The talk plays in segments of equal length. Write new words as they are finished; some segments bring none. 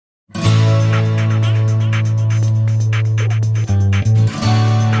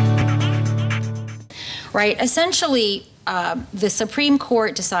right? Essentially, the Supreme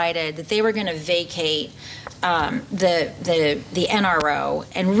Court decided that they were going to vacate the NRO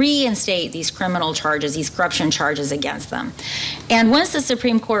and reinstate these criminal charges, these corruption charges against them. And once the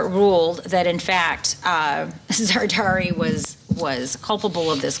Supreme Court ruled that, in fact, Zardari was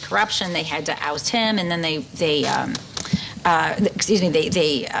culpable of this corruption, they had to oust him, and then they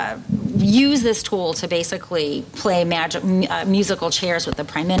use this tool to basically play musical chairs with the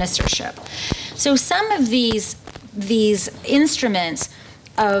prime ministership. So some of these instruments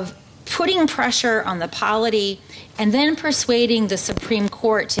of putting pressure on the polity and then persuading the Supreme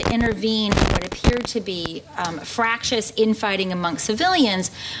Court to intervene in what appeared to be fractious infighting amongst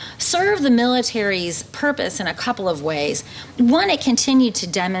civilians served the military's purpose in a couple of ways. One, it continued to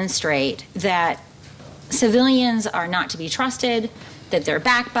demonstrate that civilians are not to be trusted, that they're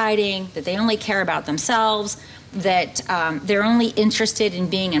backbiting, that they only care about themselves, that they're only interested in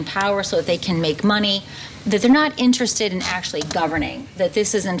being in power so that they can make money, that they're not interested in actually governing, that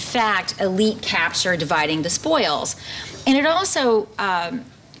this is in fact elite capture dividing the spoils. And it also, and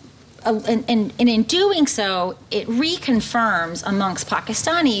in doing so, it reconfirms amongst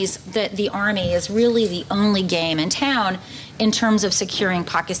Pakistanis that the army is really the only game in town in terms of securing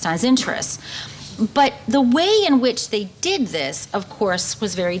Pakistan's interests. But the way in which they did this, of course,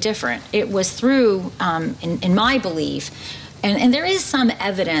 was very different. It was through, in my belief, and there is some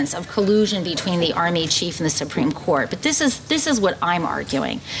evidence of collusion between the Army chief and the Supreme Court, but this is what I'm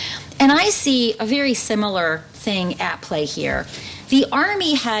arguing. And I see a very similar thing at play here. The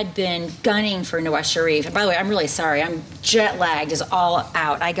Army had been gunning for Nawaz Sharif. And by the way, I'm really sorry. I'm jet lagged is all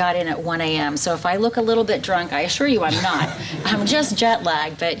out. I got in at 1 a.m. So if I look a little bit drunk, I assure you I'm not. I'm just jet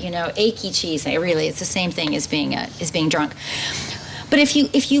lagged, but achy cheese. Really, it's the same thing as being drunk. But if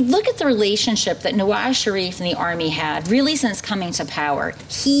you look at the relationship that Nawaz Sharif and the Army had really since coming to power,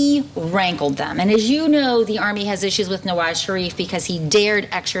 he rankled them. And as you know, the Army has issues with Nawaz Sharif because he dared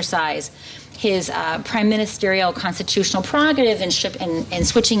exercise his prime ministerial constitutional prerogative in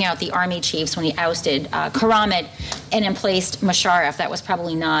switching out the Army chiefs when he ousted Karamat and emplaced Musharraf. That was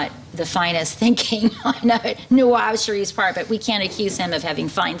probably not the finest thinking on Nawaz Sharif's part, but we can't accuse him of having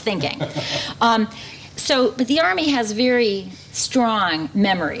fine thinking. But the Army has very strong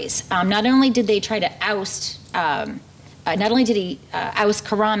memories. Not only did they try to oust, not only did he oust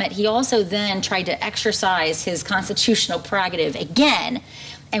Karamat, he also then tried to exercise his constitutional prerogative again.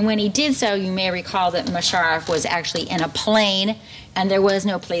 And when he did so, you may recall that Musharraf was actually in a plane and there was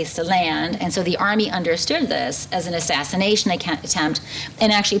no place to land. And so the Army understood this as an assassination attempt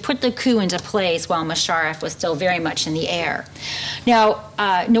and actually put the coup into place while Musharraf was still very much in the air. Now,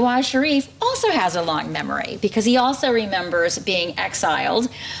 Nawaz Sharif also has a long memory because he also remembers being exiled.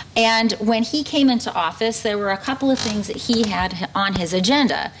 And when he came into office, there were a couple of things that he had on his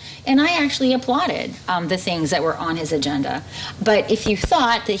agenda. And I actually applauded the things that were on his agenda. But if you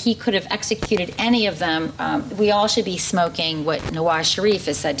thought that he could have executed any of them, we all should be smoking what Nawaz Sharif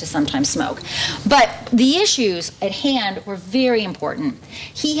is said to sometimes smoke. But the issues at hand were very important.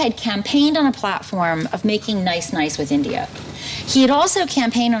 He had campaigned on a platform of making nice with India. He had also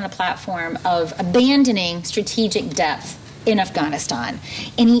campaigned on a platform of abandoning strategic depth in Afghanistan.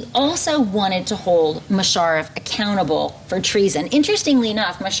 And he also wanted to hold Musharraf accountable for treason. Interestingly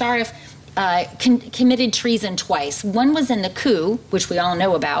enough, Musharraf committed treason twice. One was in the coup, which we all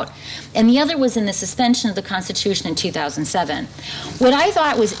know about, and the other was in the suspension of the Constitution in 2007. What I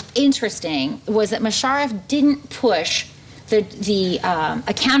thought was interesting was that Musharraf didn't push the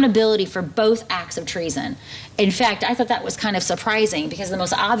accountability for both acts of treason. In fact, I thought that was kind of surprising because the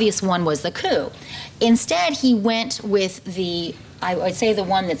most obvious one was the coup. Instead, he went with I would say the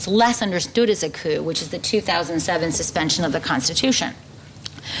one that's less understood as a coup, which is the 2007 suspension of the Constitution.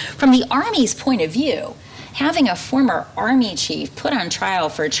 From the Army's point of view, having a former Army chief put on trial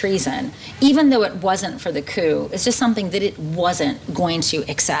for treason, even though it wasn't for the coup, is just something that it wasn't going to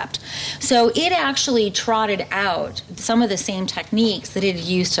accept. So it actually trotted out some of the same techniques that it had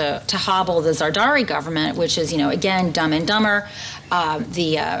used to hobble the Zardari government, which is, again, Dumb and Dumber,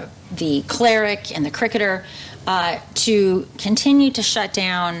 the cleric and the cricketer, to continue to shut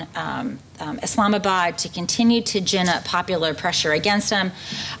down Islamabad, to continue to gin up popular pressure against them.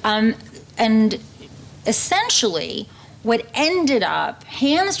 And essentially, what ended up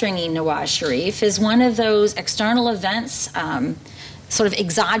hamstringing Nawaz Sharif is one of those external events, sort of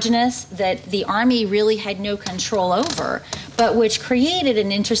exogenous, that the Army really had no control over, but which created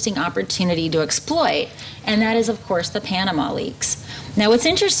an interesting opportunity to exploit, and that is, of course, the Panama leaks. Now, what's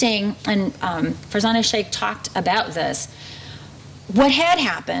interesting, and Farzana Sheikh talked about this, what had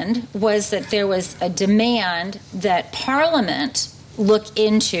happened was that there was a demand that Parliament look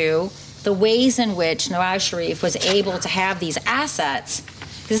into the ways in which Nawaz Sharif was able to have these assets.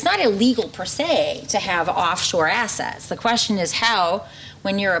 It's not illegal per se to have offshore assets. The question is how,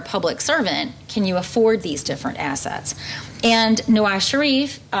 when you're a public servant, can you afford these different assets? And Nawaz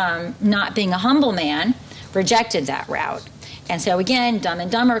Sharif, not being a humble man, rejected that route. And so again, Dumb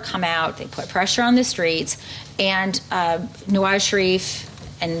and Dumber come out, they put pressure on the streets, and Nawaz Sharif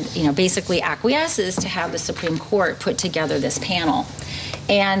basically acquiesces to have the Supreme Court put together this panel.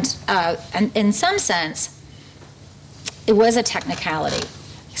 And in some sense, it was a technicality.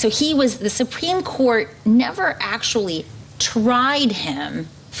 So the Supreme Court never actually tried him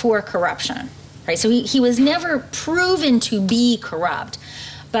for corruption, right? So he was never proven to be corrupt.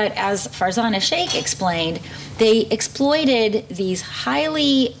 But as Farzana Sheikh explained, they exploited these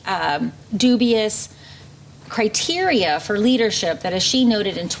highly dubious criteria for leadership that, as she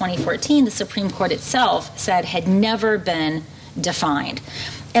noted in 2014, the Supreme Court itself said had never been defined.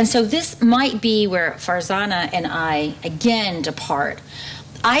 And so this might be where Farzana and I again depart.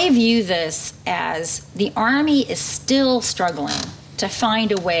 I view this as the Army is still struggling to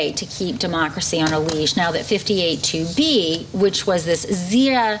find a way to keep democracy on a leash now that 58-2B, which was this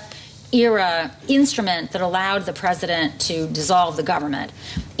Zia-era instrument that allowed the president to dissolve the government.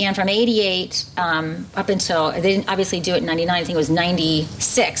 And from 88 up until, they didn't obviously do it in 99, I think it was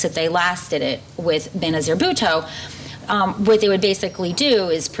 96 that they last did it with Benazir Bhutto. What they would basically do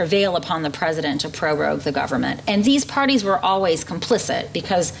is prevail upon the president to prorogue the government. And these parties were always complicit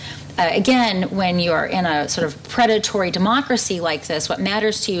because, again, when you're in a sort of predatory democracy like this, what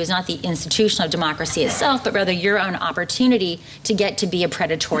matters to you is not the institution of democracy itself, but rather your own opportunity to get to be a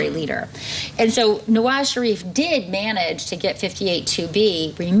predatory leader. And so Nawaz Sharif did manage to get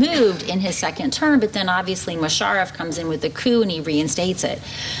 58-2B removed in his second term, but then obviously Musharraf comes in with the coup and he reinstates it.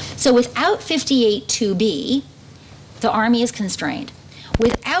 So without 58-2B, the Army is constrained.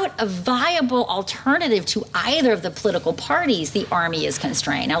 Without a viable alternative to either of the political parties, the Army is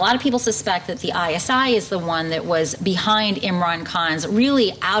constrained. Now, a lot of people suspect that the ISI is the one that was behind Imran Khan's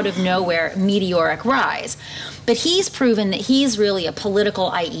really out of nowhere meteoric rise. But he's proven that he's really a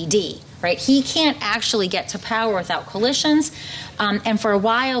political IED, right? He can't actually get to power without coalitions. And for a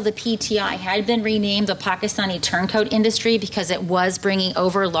while, the PTI had been renamed the Pakistani Turncoat Industry because it was bringing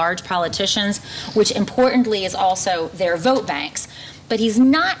over large politicians, which importantly is also their vote banks. But he's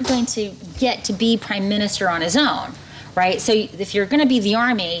not going to get to be prime minister on his own, right? So if you're going to be the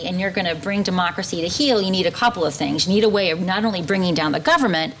Army and you're going to bring democracy to heel, you need a couple of things. You need a way of not only bringing down the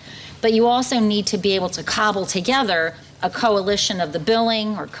government, but you also need to be able to cobble together a coalition of the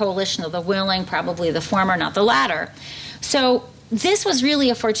billing or coalition of the willing, probably the former, not the latter. So this was really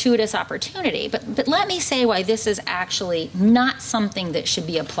a fortuitous opportunity, but let me say why this is actually not something that should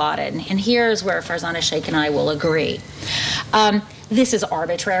be applauded. And here's where Farzana Sheikh and I will agree. This is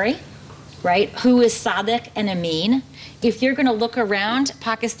arbitrary, right? Who is Sadiq and Amin? If you're going to look around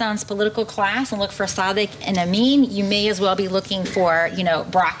Pakistan's political class and look for Sadiq and Amin, you may as well be looking for,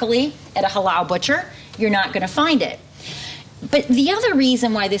 broccoli at a halal butcher. You're not going to find it. But the other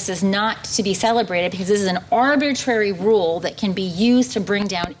reason why this is not to be celebrated, because this is an arbitrary rule that can be used to bring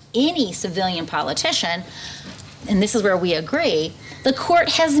down any civilian politician, and this is where we agree, the court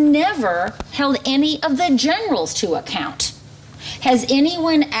has never held any of the generals to account. Has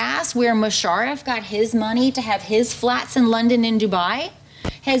anyone asked where Musharraf got his money to have his flats in London and Dubai?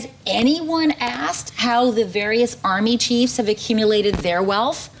 Has anyone asked how the various army chiefs have accumulated their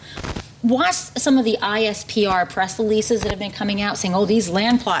wealth? Watch some of the ISPR press releases that have been coming out saying, oh, these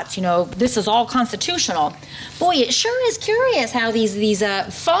land plots, this is all constitutional. Boy, it sure is curious how these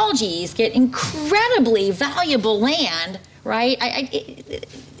Fawjis get incredibly valuable land, right?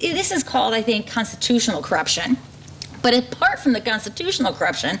 This is called, I think, constitutional corruption. But apart from the constitutional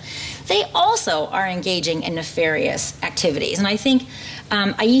corruption, they also are engaging in nefarious activities. And I think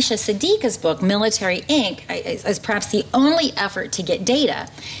Aisha Siddiqa's book, Military Inc., is perhaps the only effort to get data.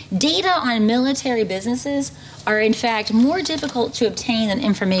 Data on military businesses are, in fact, more difficult to obtain than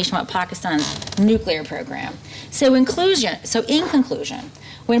information about Pakistan's nuclear program. So in conclusion,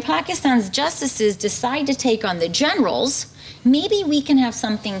 when Pakistan's justices decide to take on the generals, maybe we can have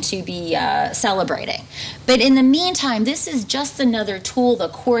something to be celebrating. But in the meantime, this is just another tool the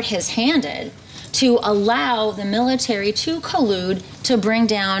court has handed to allow the military to collude to bring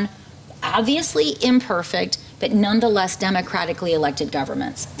down obviously imperfect, but nonetheless democratically elected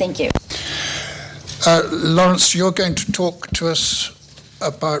governments. Thank you. Lawrence, you're going to talk to us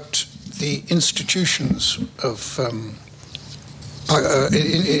about the institutions of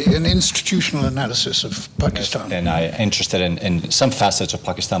an institutional analysis of Pakistan. Yes, and I'm interested in some facets of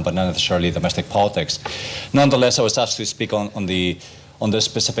Pakistan, but not necessarily domestic politics. Nonetheless, I was asked to speak on on this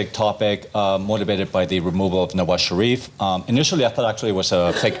specific topic, motivated by the removal of Nawaz Sharif. Initially, I thought actually it was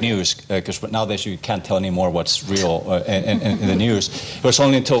fake news, because nowadays you can't tell anymore what's real in the news. It was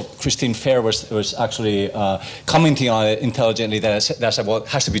only until Christine Fair was actually commenting on it intelligently that I said, well, it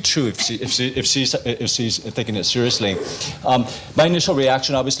has to be true if she's taking it seriously. My initial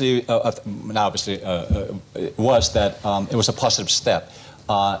reaction, obviously, was that it was a positive step.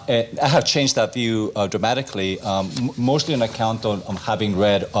 I have changed that view dramatically, mostly on account of having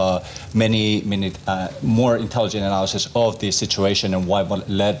read many more intelligent analysis of the situation and what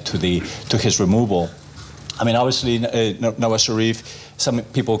led to his removal. I mean, obviously, Nawaz Sharif, some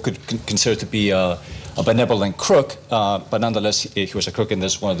people could consider to be a benevolent crook, but nonetheless, he was a crook, and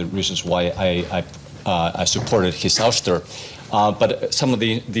that's one of the reasons why I supported his ouster. But some of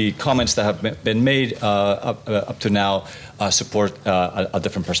the comments that have been made up to now support a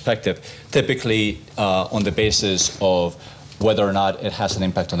different perspective, typically on the basis of whether or not it has an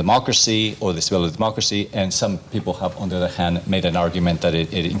impact on democracy or the stability of democracy, and some people have, on the other hand, made an argument that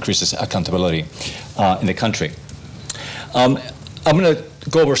it increases accountability in the country. I'm going to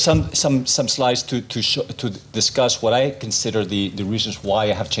go over some slides to discuss what I consider the reasons why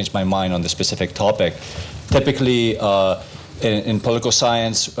I have changed my mind on the specific topic. Typically, in political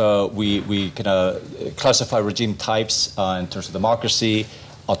science, we can classify regime types in terms of democracy,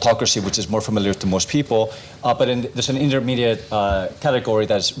 autocracy, which is more familiar to most people, but there's an intermediate category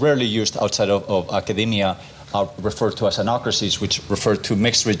that's rarely used outside of academia, referred to as anocracies, which refer to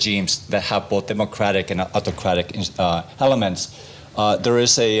mixed regimes that have both democratic and autocratic elements. There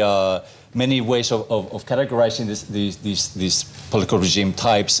is many ways of categorizing these political regime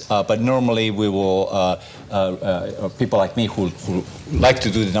types, but normally we will, people like me who like to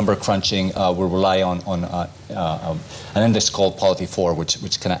do the number crunching, will rely on an index called Polity4,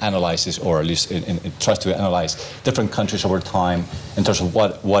 which kind of analyzes, or at least it tries to analyze different countries over time in terms of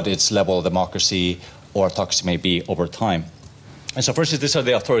what its level of democracy or autocracy may be over time. And so, for instance, these are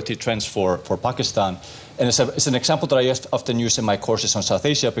the authority trends for Pakistan. And it's an example that I often use in my courses on South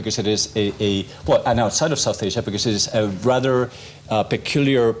Asia, because it is and outside of South Asia, because it is a rather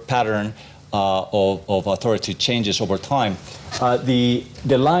peculiar pattern of authority changes over time. The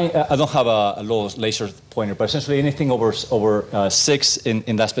line, I don't have a low laser pointer, but essentially anything over 6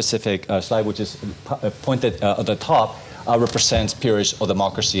 in that specific slide, which is pointed at the top, represents periods of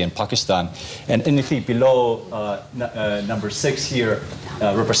democracy in Pakistan. And anything below number 6 here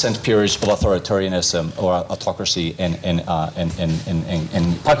represents periods of authoritarianism or autocracy in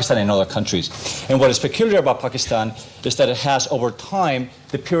Pakistan and other countries. And what is peculiar about Pakistan is that it has, over time,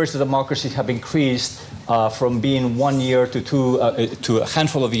 the periods of democracy have increased from being 1 year to a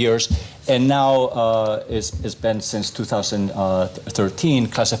handful of years, and now it's been since 2013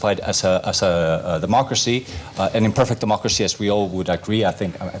 classified as a democracy, an imperfect democracy, as we all would agree. I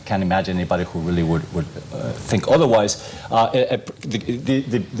can't imagine anybody who really would think otherwise.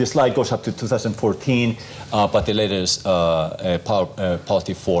 The slide goes up to 2014, but the latest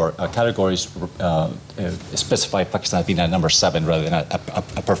Polity4 categories specify Pakistan as being at number 7 rather than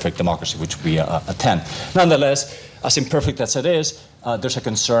a perfect democracy, which we attend. Nonetheless, as imperfect as it is, there's a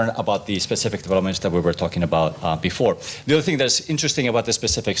concern about the specific developments that we were talking about before. The other thing that's interesting about this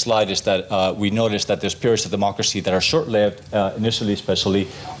specific slide is that we noticed that there's periods of democracy that are short-lived, initially especially,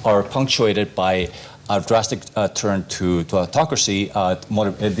 are punctuated by a drastic turn to autocracy.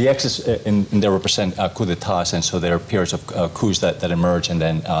 The X's in there represent coup d'etats, and so there are periods of coups that emerge, and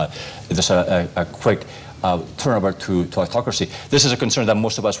then there's a quick turnover to autocracy. This is a concern that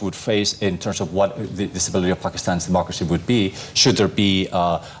most of us would face in terms of what the stability of Pakistan's democracy would be, should there be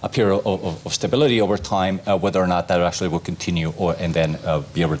a period of stability over time, whether or not that actually will continue, and then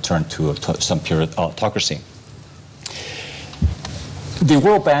be a return to some period of autocracy. The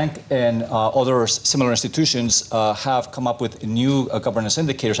World Bank and other similar institutions have come up with new governance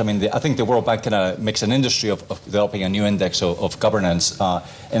indicators. I mean, I think the World Bank kind of makes an industry of developing a new index of governance.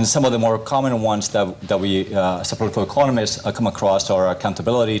 And some of the more common ones that we, as a political economist, come across are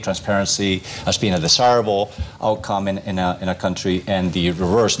accountability, transparency as being a desirable outcome in a country, and the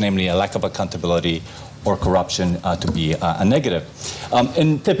reverse, namely a lack of accountability or corruption, to be a negative.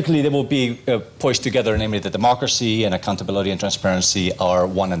 And typically they will be poised together, namely that democracy and accountability and transparency are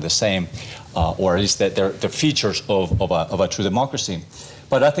one and the same, or at least that they're features of a true democracy.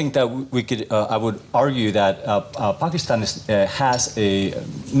 But I think that we could, I would argue that Pakistan has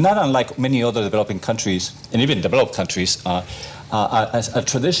not unlike many other developing countries, and even developed countries, a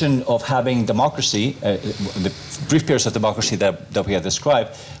tradition of having democracy, the brief periods of democracy that we have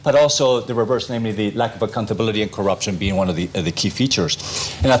described, but also the reverse, namely the lack of accountability and corruption being one of the key features.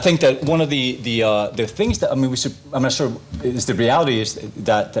 And I think that one of the things that, I'm not sure is the reality is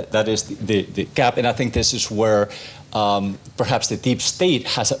that is the gap, and I think this is where perhaps the deep state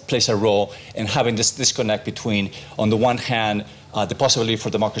plays a role in having this disconnect between, on the one hand, the possibility for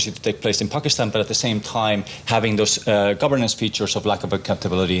democracy to take place in Pakistan, but at the same time having those governance features of lack of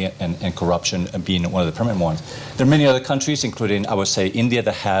accountability and corruption being one of the permanent ones. There are many other countries, including, I would say, India,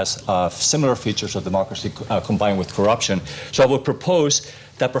 that has similar features of democracy combined with corruption. So I would propose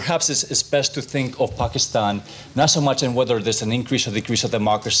that perhaps it's best to think of Pakistan not so much in whether there's an increase or decrease of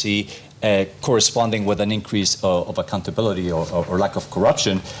democracy corresponding with an increase of accountability or lack of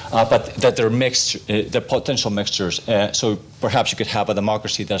corruption, but that they're potential mixtures. So perhaps you could have a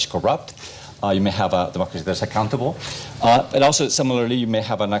democracy that's corrupt. You may have a democracy that's accountable. And also, similarly, you may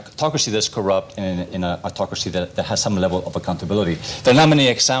have an autocracy that's corrupt and an autocracy that has some level of accountability. There are not many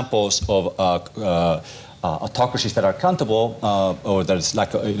examples of autocracies that are accountable or there's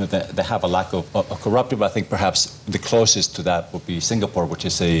that have a lack of corruption, but I think perhaps the closest to that would be Singapore, which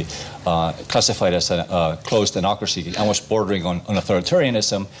is classified as a closed democracy, almost bordering on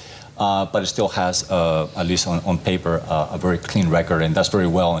authoritarianism, but it still has, at least on paper, a very clean record, and does very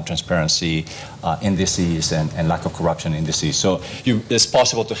well in transparency indices and lack of corruption indices. So it's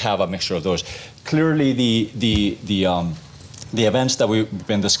possible to have a mixture of those. Clearly, the events that we've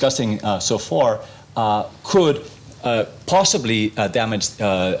been discussing so far could possibly damage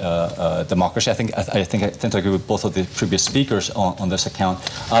democracy. I tend to agree with both of the previous speakers on this account.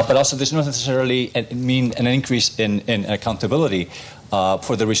 But also, there's not necessarily mean an increase in accountability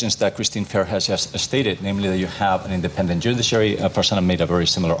for the reasons that Christine Fair has just stated, namely that you have an independent judiciary. Prasanna made a very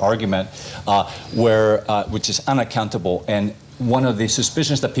similar argument, which is unaccountable. And one of the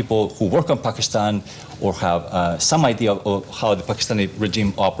suspicions that people who work on Pakistan or have some idea of how the Pakistani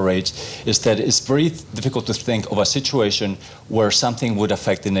regime operates is that it's very difficult to think of a situation where something would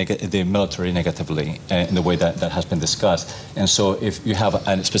affect the military negatively in the way that has been discussed. And so if you have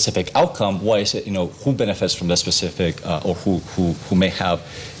a specific outcome, why is it, who benefits from that specific or who may have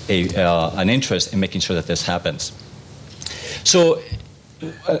an interest in making sure that this happens? So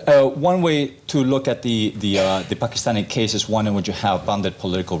one way to look at the Pakistani case is one in which you have bounded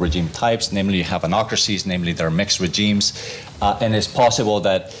political regime types, namely you have anocracies, namely there are mixed regimes, and it's possible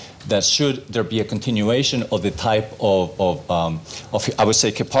that should there be a continuation of the type of I would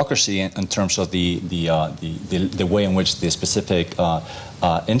say hypocrisy in terms of the way in which the specific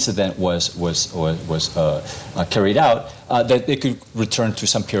incident was carried out, that they could return to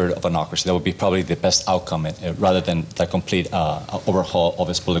some period of anocracy. That would be probably the best outcome, rather than the complete overhaul of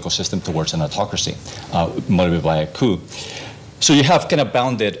its political system towards an autocracy motivated by a coup. So you have kind of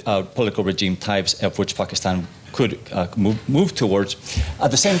bounded political regime types of which Pakistan could move towards.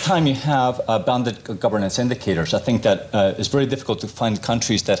 At the same time, you have bounded governance indicators. I think that it's very difficult to find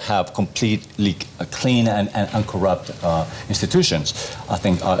countries that have completely clean and uncorrupt institutions. I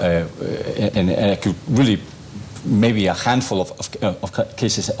think, and it could really maybe a handful of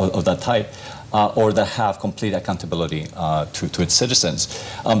cases of that type, or that have complete accountability to its citizens.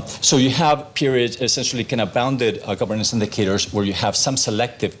 So you have periods, essentially kind of bounded governance indicators where you have some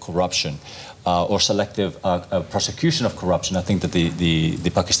selective corruption or selective prosecution of corruption. I think that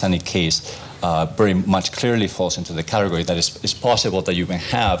the Pakistani case very much clearly falls into the category that it's possible that you may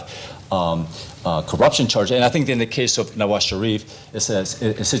have corruption charge. And I think in the case of Nawaz Sharif, it's a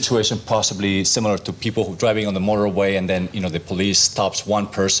situation possibly similar to people who are driving on the motorway, and then the police stops one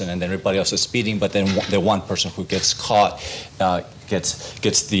person and then everybody else is speeding, but then the one person who gets caught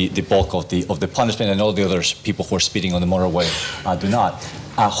gets the bulk of the punishment, and all the other people who are speeding on the motorway do not.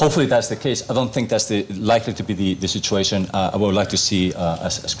 Hopefully that's the case. I don't think that's likely to be the situation. I would like to see,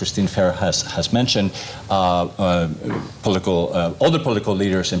 as Christine Fair has mentioned, older political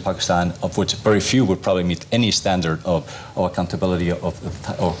leaders in Pakistan, of which very few would probably meet any standard of accountability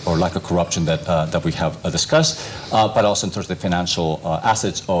or lack of corruption that we have discussed, but also in terms of the financial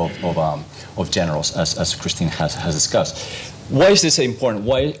assets of generals, as Christine has discussed. Why is this important?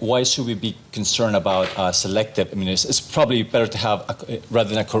 Why should we be concerned about selective? I mean, it's probably better to have, rather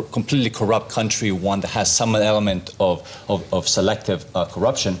than a completely corrupt country, one that has some element of selective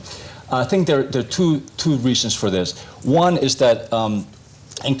corruption. I think there are two reasons for this. One is that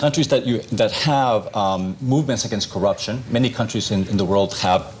in countries that have movements against corruption, many countries in the world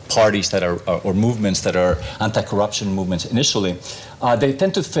have parties that are or movements that are anti-corruption movements initially. They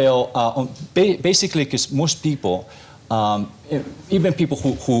tend to fail basically because most people, even people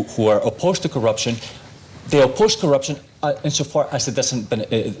who are opposed to corruption, they oppose corruption insofar as it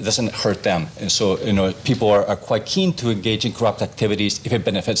doesn't hurt them. And so, people are quite keen to engage in corrupt activities if it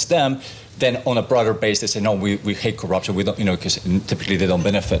benefits them. Then on a broader base, they say, no, we hate corruption. We don't, because typically they don't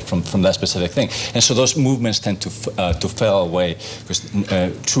benefit from that specific thing. And so those movements tend to fail away because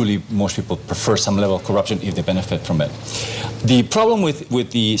truly most people prefer some level of corruption if they benefit from it. The problem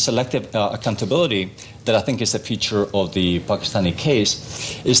with the selective accountability that I think is a feature of the Pakistani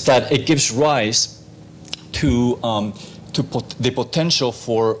case is that it gives rise to the potential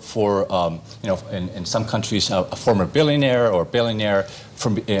for in some countries a former billionaire or billionaire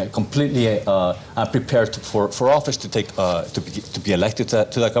from completely prepared for office to take to be elected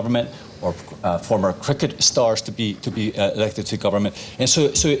to that government, or former cricket stars to be elected to government, and so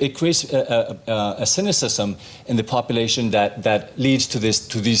it creates a cynicism in the population that leads to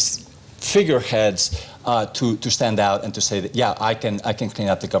these figureheads to stand out and to say that I can clean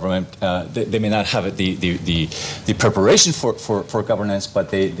up the government. They may not have the preparation for governance,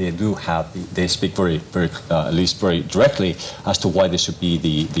 but they speak very at least very directly as to why they should be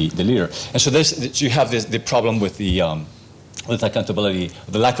the leader. And so you have the problem with with accountability,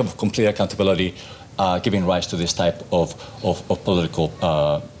 the lack of complete accountability, giving rise to this type of political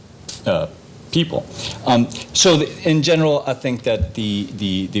people. So in general, I think that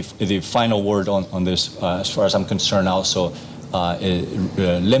the final word on this, as far as I'm concerned, also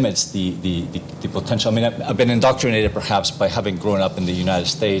limits the potential. I mean, I've been indoctrinated perhaps by having grown up in the United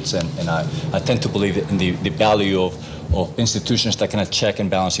States, and I tend to believe in the value of institutions that kind of check and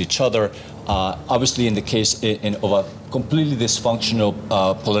balance each other. Obviously, in the case of a completely dysfunctional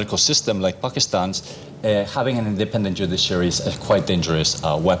political system like Pakistan's, having an independent judiciary is a quite dangerous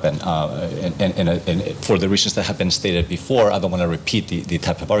weapon, and for the reasons that have been stated before. I don't want to repeat the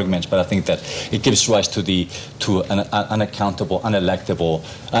type of arguments, but I think that it gives rise to an unaccountable,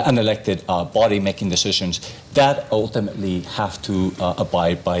 unelected body making decisions that ultimately have to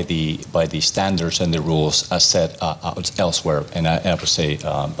abide by the standards and the rules as set elsewhere, and I would say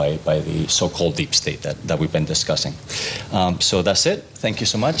by the so-called deep state that we've been discussing. So that's it. Thank you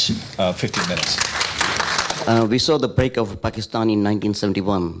so much. 15 minutes. We saw the break of Pakistan in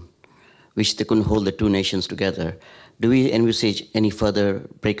 1971, which they couldn't hold the two nations together. Do we envisage any further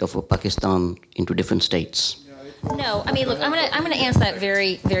break of Pakistan into different states? No, I mean, look, I'm gonna answer that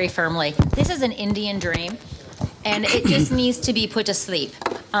very, very firmly. This is an Indian dream, and it just needs to be put to sleep.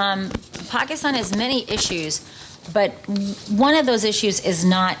 Pakistan has many issues, but one of those issues is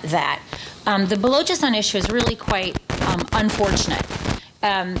not that. The Balochistan issue is really quite unfortunate.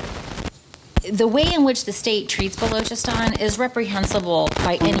 The way in which the state treats Balochistan is reprehensible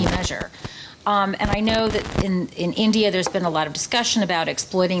by any measure. And I know that in India there's been a lot of discussion about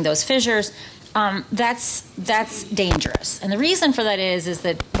exploiting those fissures. That's dangerous. And the reason for that is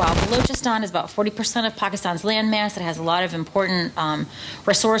that while Balochistan is about 40% of Pakistan's landmass, it has a lot of important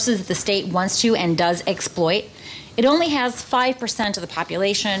resources that the state wants to and does exploit. It only has 5% of the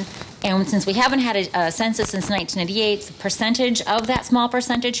population, and since we haven't had a census since 1988, the percentage of that small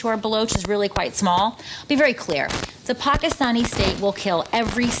percentage who are Baloch is really quite small. I'll be very clear. The Pakistani state will kill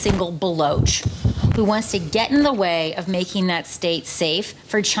every single Baloch who wants to get in the way of making that state safe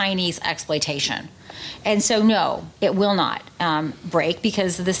for Chinese exploitation. And so, no, it will not break,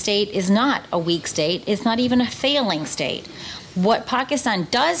 because the state is not a weak state. It's not even a failing state. What Pakistan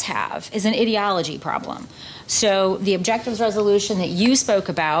does have is an ideology problem. So the objectives resolution that you spoke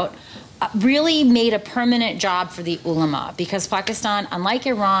about really made a permanent job for the ulama, because Pakistan, unlike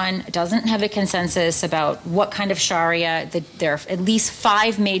Iran, doesn't have a consensus about what kind of Sharia. There are at least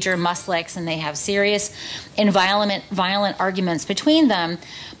 5 major musleks, and they have serious and violent arguments between them.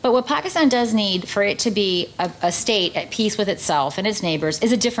 But what Pakistan does need for it to be a state at peace with itself and its neighbors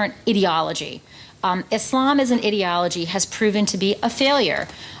is a different ideology. Islam as an ideology has proven to be a failure,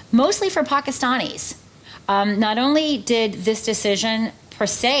 mostly for Pakistanis. Not only did this decision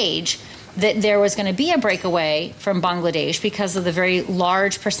presage that there was going to be a breakaway from Bangladesh because of the very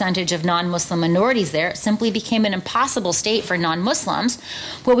large percentage of non-Muslim minorities there, it simply became an impossible state for non-Muslims.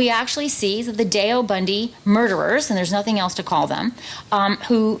 What we actually see is that the Deobandi murderers, and there's nothing else to call them,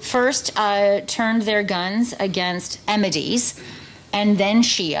 who first turned their guns against Ahmadis and then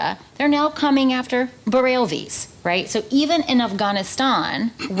Shia, they're now coming after Barelvis, right? So even in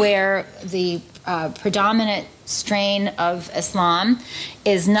Afghanistan, where the predominant strain of Islam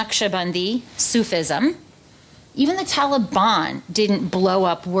is Naqshbandi Sufism, Even the Taliban didn't blow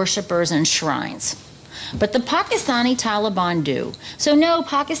up worshippers and shrines. But the Pakistani Taliban do. So no,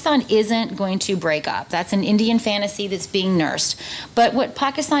 Pakistan isn't going to break up. That's an Indian fantasy that's being nursed. But what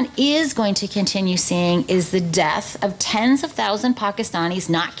Pakistan is going to continue seeing is the death of tens of thousands of Pakistanis,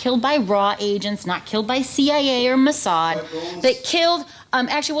 not killed by RAW agents, not killed by CIA or Mossad, that killed.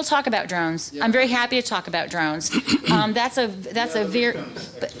 Actually, we'll talk about drones. Yeah. I'm very happy to talk about drones. That's a very.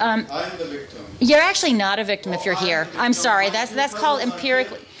 I'm the victim. You're actually not a victim if you're here. I'm sorry. That's called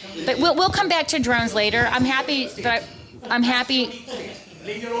empirically. But we'll come back to drones later. I'm happy. Blame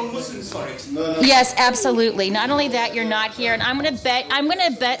your own Muslims for it. No. Yes, absolutely. Not only that, you're not here, and I'm going to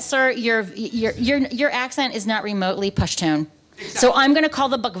bet, sir, your accent is not remotely Pashtun. Exactly. So I'm going to call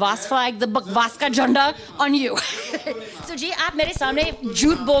the Bakwas flag, the Bakwas ka janda on you. So ji, aap mere samne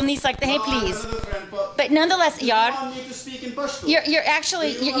jhoot bol nahi sakte hain, please. But nonetheless, yaar,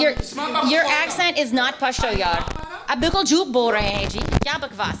 your accent is not Pashto, yaar. Aap bilkul jhoot bol rahe hain ji. Kya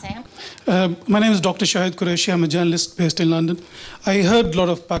bakwas hai? My name is Dr. Shahid Qureshi. I'm a journalist based in London. I heard a lot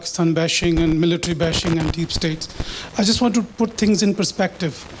of Pakistan bashing and military bashing and deep states. I just want to put things in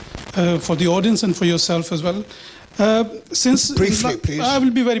perspective for the audience and for yourself as well. Briefly, please. I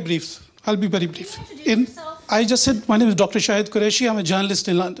will be very brief. I'll be very brief. I just said my name is Dr. Shahid Qureshi. I'm a journalist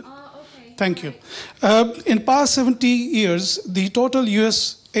in London. Okay. Thank you. In past 70 years, the total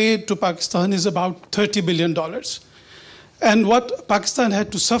U.S. aid to Pakistan is about $30 billion. And what Pakistan had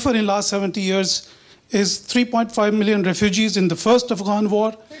to suffer in last 70 years is 3.5 million refugees in the first Afghan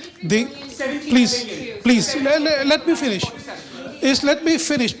war. Please, let me finish. Let me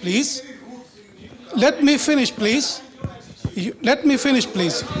finish, please. Let me finish, please. Let me finish,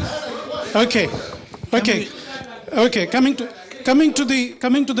 please. Okay. Coming to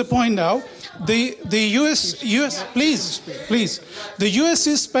the point now. The US, please. The US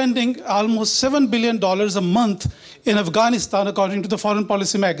is spending almost $7 billion a month in Afghanistan, according to the Foreign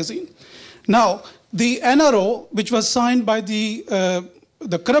Policy magazine. Now, the NRO, which was signed by the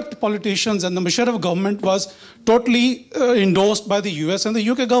corrupt politicians and the Musharraf government, was totally endorsed by the US and the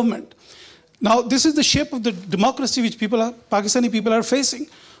UK government. Now, this is the shape of the democracy which Pakistani people are facing.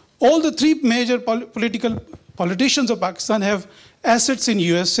 All the three major politicians of Pakistan have assets in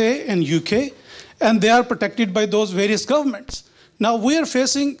USA and UK, and they are protected by those various governments. Now, we are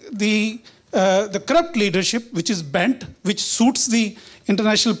facing the corrupt leadership, which is bent, which suits the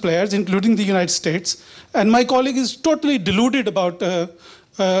international players, including the United States. And my colleague is totally deluded about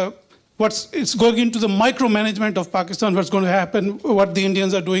it's going into the micromanagement of Pakistan, what's going to happen, what the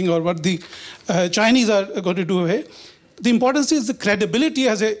Indians are doing, or what the Chinese are going to do. The importance is the credibility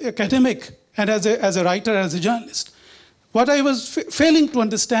as an academic and as a writer, as a journalist. What I was failing to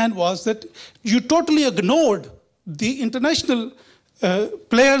understand was that you totally ignored the international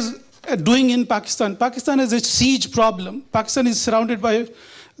players doing in Pakistan. Pakistan has a siege problem. Pakistan is surrounded by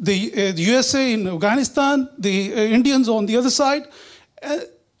the USA in Afghanistan, the Indians on the other side.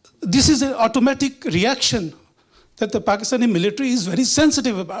 This is an automatic reaction that the Pakistani military is very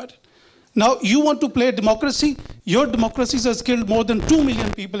sensitive about it. Now, you want to play democracy. Your democracies has killed more than 2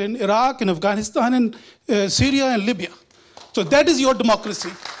 million people in Iraq, in Afghanistan, and Syria and Libya. So that is your democracy.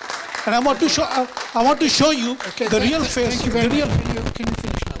 And I want to show you the real face. Thank you very much. Can you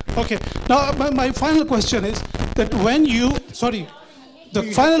finish now? Okay. Now, my final question is that when you... Sorry.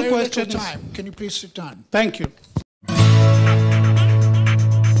 The final question is... Can you please sit down? Thank you.